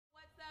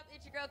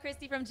your girl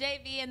Christy from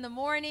JV in the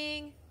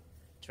morning.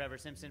 Trevor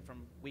Simpson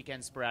from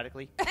Weekends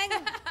Sporadically. And the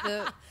Clubbers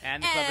Commute.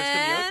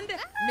 And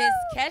Miss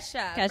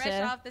Kesha, Kesha.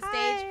 fresh off the stage.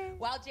 Hi.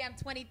 Wild Jam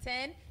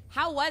 2010.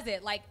 How was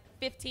it? Like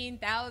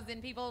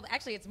 15,000 people?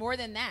 Actually, it's more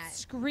than that.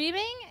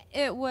 Screaming,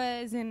 it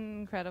was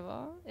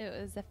incredible. It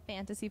was a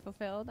fantasy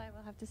fulfilled, I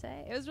will have to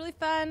say. It was really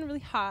fun, really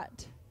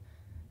hot,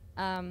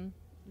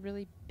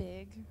 really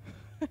big.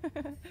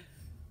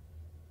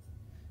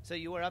 So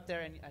you were up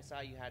there, and I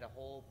saw you had a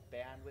whole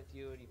band with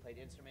you, and you played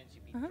instruments,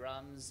 you beat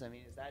drums. I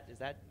mean, is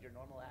that your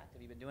normal act?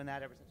 Have you been doing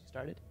that ever since you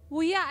started?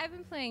 Well, yeah, I've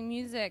been playing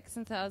music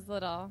since I was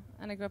little,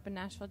 and I grew up in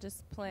Nashville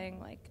just playing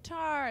like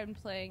guitar and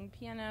playing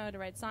piano to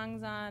write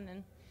songs on,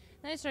 and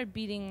then I started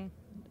beating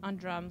on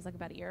drums like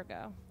about a year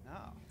ago.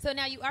 Oh. So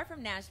now you are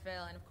from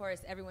Nashville, and of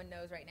course, everyone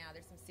knows right now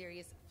there's some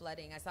serious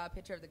flooding. I saw a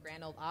picture of the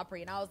Grand Ole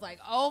Opry, and I was like,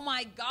 oh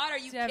my God, are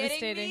you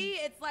kidding me?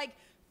 It's like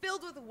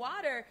filled with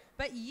water,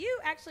 but you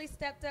actually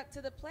stepped up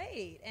to the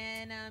plate,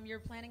 and you're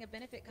planning a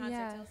benefit concert.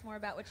 Yeah. Tell us more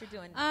about what you're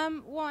doing.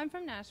 Well, I'm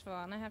from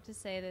Nashville, and I have to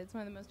say that it's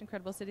one of the most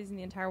incredible cities in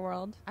the entire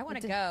world. I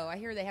want to go. I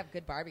hear they have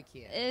good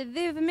barbecue.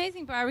 They have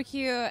amazing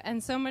barbecue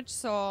and so much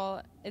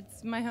soul.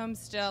 It's my home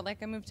still.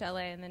 Like, I moved to LA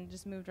and then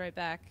just moved right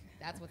back.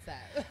 That's what's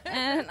up.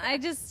 And I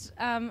just,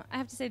 I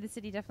have to say the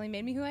city definitely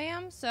made me who I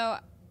am. So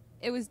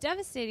it was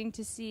devastating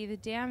to see the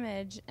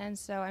damage, and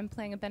so I'm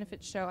playing a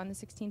benefit show on the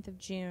 16th of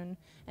June,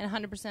 and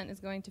 100% is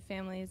going to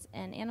families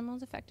and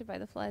animals affected by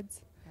the floods.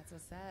 That's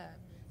what's up.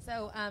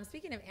 So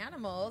speaking of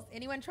animals,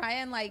 anyone try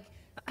and like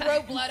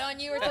throw blood on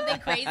you or something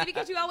crazy?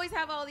 Because you always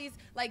have all these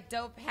like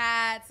dope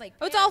hats, like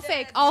oh, it's all pandas,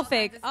 fake, all kinds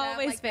fake, of stuff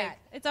always like fake. that.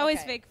 It's always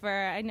Okay. fake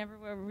fur. I never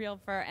wear real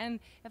fur, and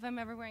if I'm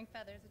ever wearing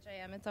feathers, which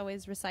I am, it's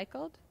always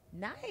recycled.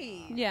 Nice.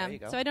 Yeah, There you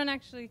go. so I don't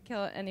actually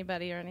kill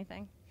anybody or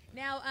anything.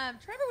 Now,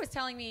 Trevor was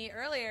telling me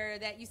earlier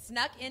that you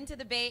snuck into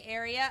the Bay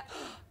Area.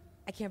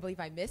 I can't believe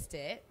I missed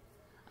it.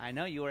 I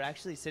know you were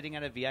actually sitting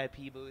at a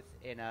VIP booth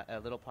in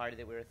a little party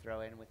that we were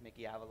throwing with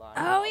Mickey Avalon.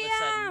 And Oh, all of a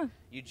yeah. sudden,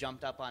 you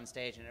jumped up on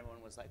stage, and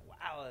everyone was like,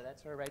 wow,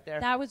 that's her right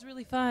there. That was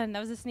really fun. That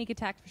was a sneak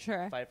attack for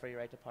sure. Fight for your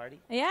right to party.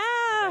 Yeah,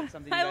 that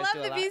something you I guys love do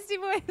a the lot? Beastie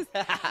Boys.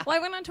 Well, I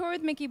went on tour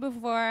with Mickey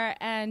before,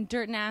 and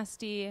Dirt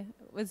Nasty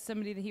was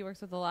somebody that he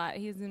works with a lot.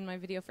 He's in my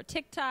video for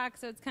TikTok,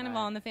 so it's kind of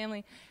all in the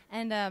family.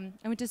 And I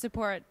went to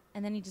support,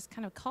 and then he just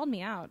kind of called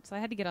me out, so I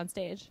had to get on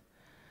stage.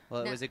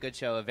 Well, it No. was a good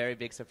show, a very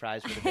big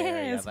surprise for the Bay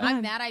Area. It's but- fun.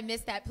 I'm mad I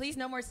missed that. Please,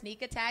 no more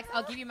sneak attacks.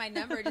 I'll give you my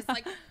number. Just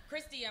like,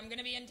 Christy, I'm going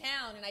to be in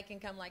town, and I can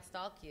come, like,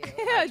 stalk you.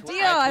 Yeah, tw- deal.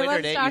 I I love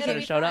Twittered it. You stalking. should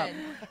have showed up.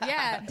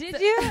 Yeah.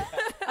 Did you?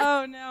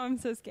 Oh, no, I'm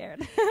so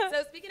scared.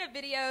 So speaking of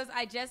videos,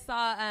 I just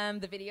saw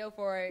the video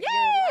for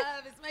Your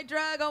Love Is My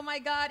Drug. Oh, my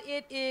God.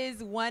 It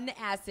is one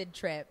acid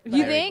trip.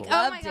 You But think? cool.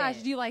 Oh, my loved gosh.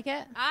 it. Do you like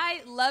it?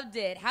 I loved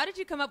it. How did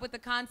you come up with the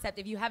concept?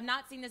 If you have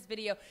not seen this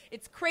video,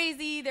 it's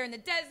crazy. They're in the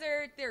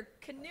desert. They're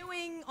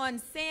canoeing on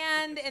sand.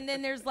 And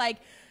then there's like,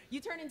 you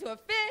turn into a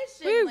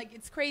fish. And Woo. like,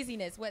 it's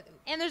craziness. What?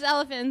 And there's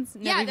elephants.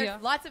 No Yeah, big there's deal.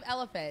 lots of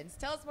elephants.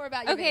 Tell us more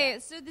about your Okay, video.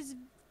 so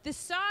this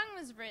song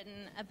was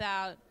written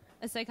about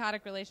a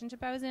psychotic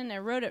relationship I was in. I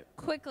wrote it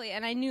quickly,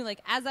 and I knew, like,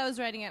 as I was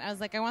writing it, I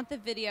was like, I want the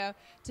video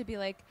to be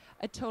like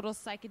a total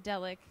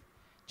psychedelic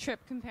trip,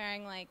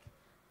 comparing like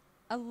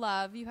a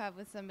love you have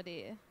with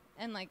somebody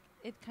and like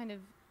it kind of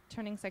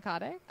turning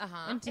psychotic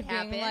into It being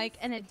happens. like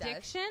an It does.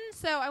 addiction.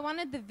 So I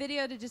wanted the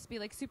video to just be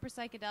like super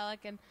psychedelic,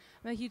 and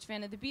I'm a huge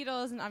fan of the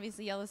Beatles, and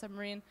obviously Yellow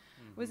Submarine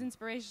was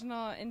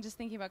inspirational in just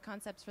thinking about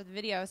concepts for the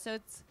video. So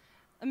it's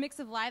a mix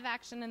of live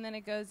action, and then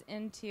it goes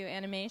into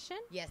animation.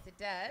 Yes, it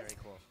does. Very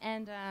cool.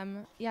 And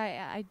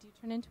I do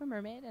turn into a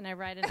mermaid, and I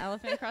ride an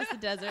elephant across the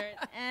desert.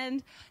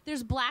 And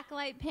there's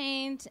blacklight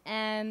paint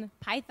and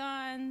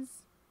pythons.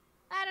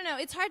 I don't know.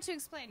 It's hard to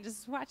explain.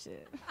 Just watch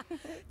it.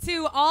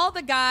 To all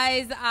the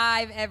guys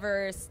I've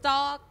ever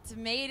stalked,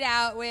 made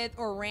out with,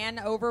 or ran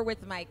over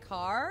with my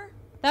car.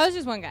 That was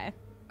just one guy.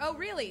 Oh,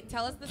 really?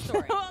 Tell us the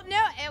story. Well, no,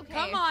 okay.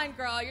 Come on,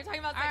 girl. You're talking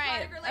about All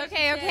right. psychotic relationships.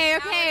 Okay.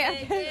 How are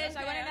they, bitch?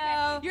 I want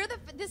to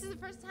know. This is the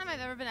first time I've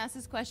ever been asked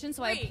this question,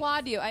 so I Great.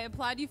 applaud you. I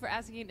applaud you for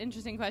asking an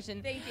interesting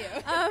question. Thank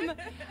you.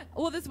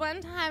 Well, this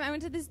one time I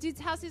went to this dude's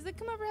house. He's like,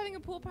 "Come over, having a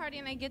pool party,"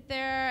 and I get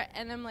there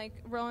and I'm like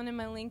rolling in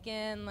my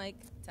Lincoln, like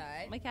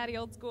Tight. my caddy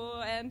old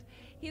school, and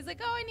he's like,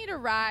 "Oh, I need a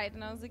ride,"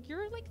 and I was like,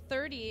 "You're like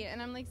 30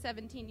 and I'm like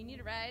 17. You need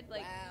a ride?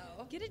 Like,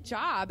 Wow. get a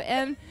job."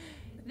 And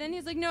then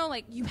he's like, "No,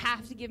 like you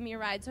have to give me a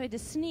ride." So I had to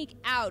sneak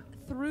out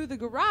through the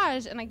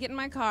garage, and I get in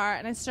my car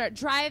and I start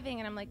driving,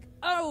 and I'm like,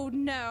 "Oh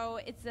no,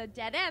 it's a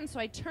dead end." So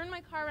I turn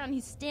my car around.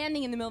 He's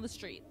standing in the middle of the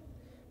street.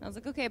 And I was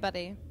like, "Okay,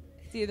 buddy,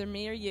 it's either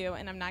me or you,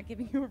 and I'm not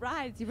giving you a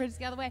ride. So you better just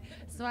get out of the way."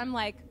 So I'm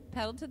like,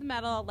 pedal to the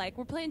metal, like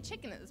we're playing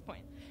chicken at this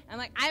point. I'm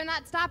like, "I'm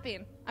not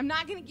stopping. I'm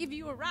not gonna give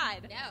you a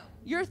ride. No.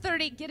 You're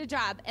 30, get a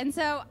job." And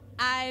so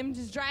I'm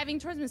just driving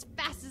towards him as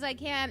fast as I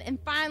can, and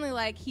finally,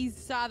 like, he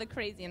saw the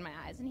crazy in my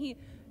eyes, and he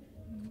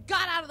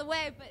got out of the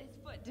way, but his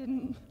foot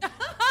didn't.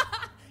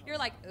 You're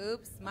like,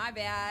 oops, my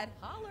bad.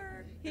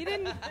 Holler. He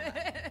didn't.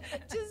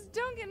 Just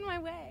don't get in my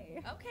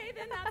way. Okay,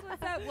 then that's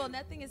what's up. Well,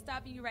 nothing is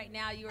stopping you right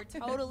now. You are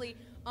totally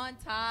on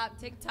top,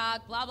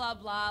 TikTok, blah, blah,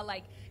 blah.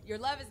 Like, your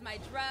love is my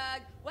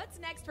drug. What's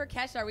next for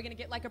Kesha? Are we going to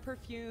get like a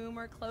perfume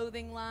or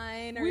clothing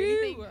line or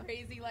anything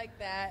crazy like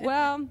that?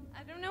 Well,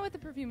 I don't know what the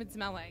perfume would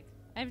smell like.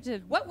 I have to.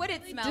 What would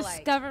it smell like?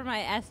 Discover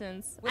my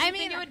essence. What do you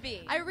think it would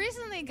be? I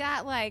recently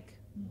got like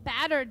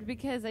battered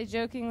because I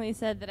jokingly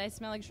said that I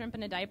smell like shrimp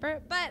in a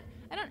diaper, but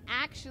I don't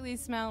actually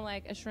smell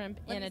like a shrimp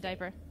in a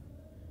diaper.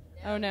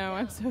 Oh no,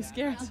 I'm so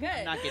scared. Good.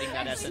 I'm not getting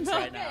that essence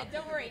right now.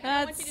 Don't worry.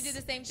 I want you to do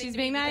the same thing. She's to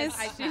being me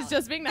nice. She's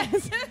just being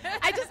nice.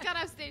 I just got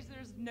off stage.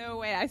 There's no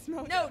way I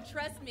smell. No,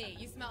 trust me.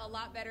 You smell a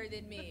lot better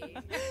than me.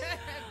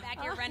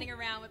 Back here running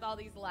around with all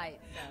these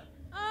lights.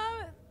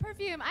 So.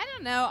 Perfume. I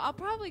don't know. I'll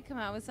probably come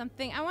out with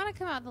something. I want to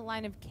come out with a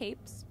line of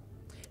capes.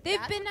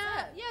 They've been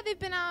out. Yeah, they've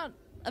been out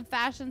of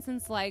fashion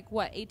since like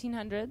what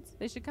 1800s.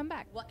 They should come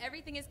back. Well,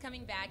 everything is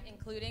coming back,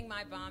 including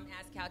my bomb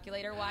ass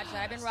calculator watch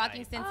that I've been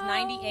rocking since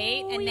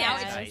 '98, and now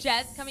it's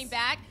just coming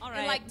back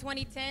in like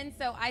 2010.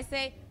 So I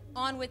say,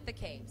 on with the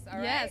capes. All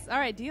right. Yes. All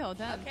right. Deal.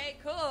 Done. Okay.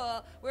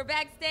 Cool. We're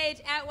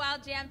backstage at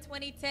Wild Jam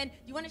 2010.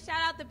 You want to shout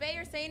out the Bay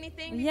or say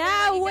anything?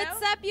 Yeah.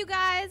 What's up, you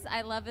guys?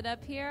 I love it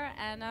up here,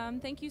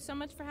 and thank you so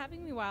much for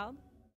having me, Wild.